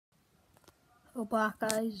We're back,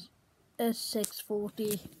 guys. It's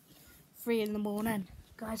 6:43 in the morning,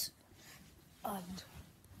 guys. And,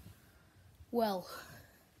 well,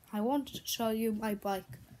 I wanted to show you my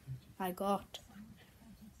bike I got.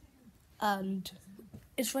 And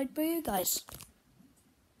it's right by you, guys.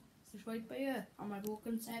 It's right by you. On my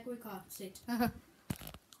broken Segway car seat.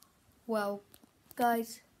 Well,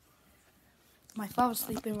 guys, my father's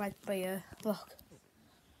sleeping right by you. Look.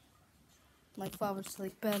 My father's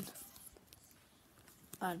sleeping.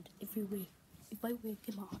 And if I wake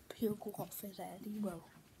him up, he'll go off his head. He will.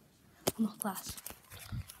 I'm not class.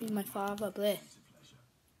 Me and my father play.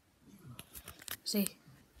 See?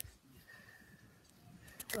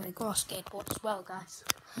 Well, I got a skateboard as well, guys.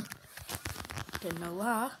 Didn't know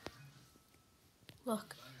that.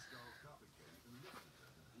 Look.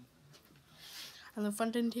 And the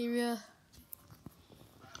front interior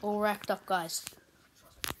all wrapped up, guys.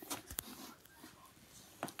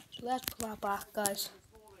 So let's put that back, guys.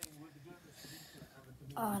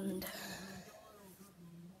 And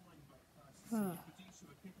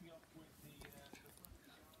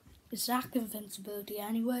it's Zach invincibility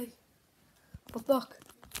anyway. But look,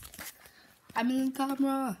 I'm in the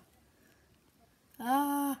camera.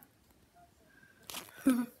 I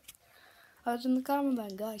was in the camera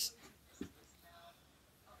then, guys.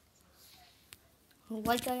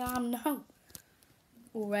 Like I am now.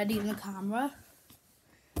 Already in the camera.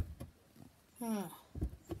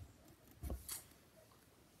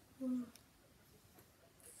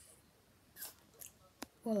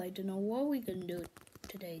 Well, I don't know what we can do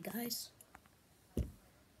today, guys.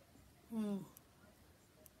 Wait.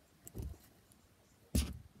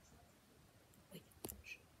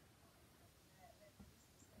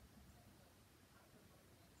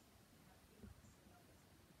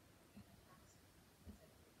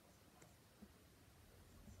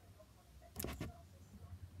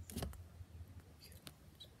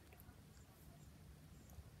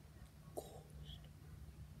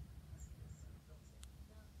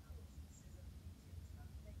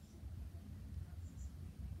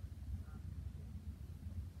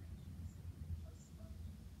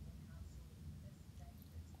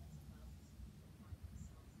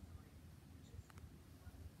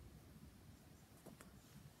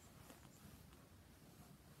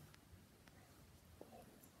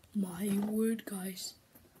 My word, guys.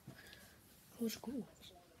 That was cool.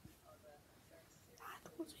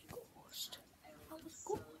 That was a ghost. That was a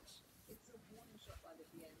ghost. It's a warning shot by the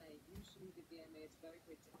BMA. Usually the BMA is very,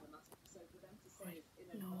 very diplomatic. So for them to say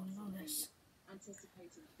in advance of the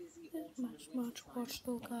anticipated busy autumn and winter Watch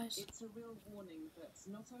though, guys. it's a real warning that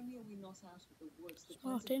not only are we not out of the woods, the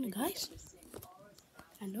Smart in, guys.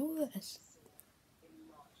 I know this.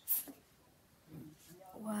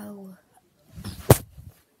 Well,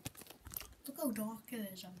 look how dark it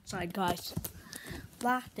is outside, guys.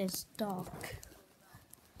 That is dark.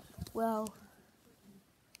 Well,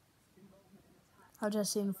 I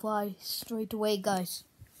just seen fly straight away, guys.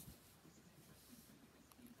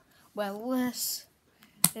 Well, this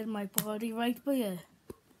is my body right by here.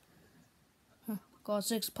 Got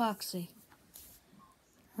 6 packs, see.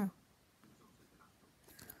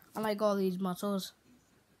 I like all these muscles.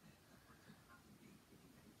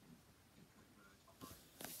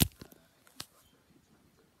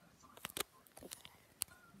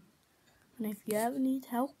 And if you ever need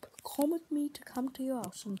help, comment me to come to your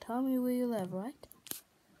house and tell me where you live, right?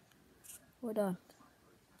 We're done.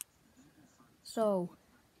 So,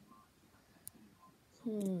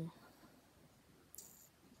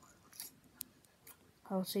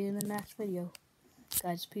 I'll see you in the next video.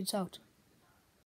 Guys, peace out.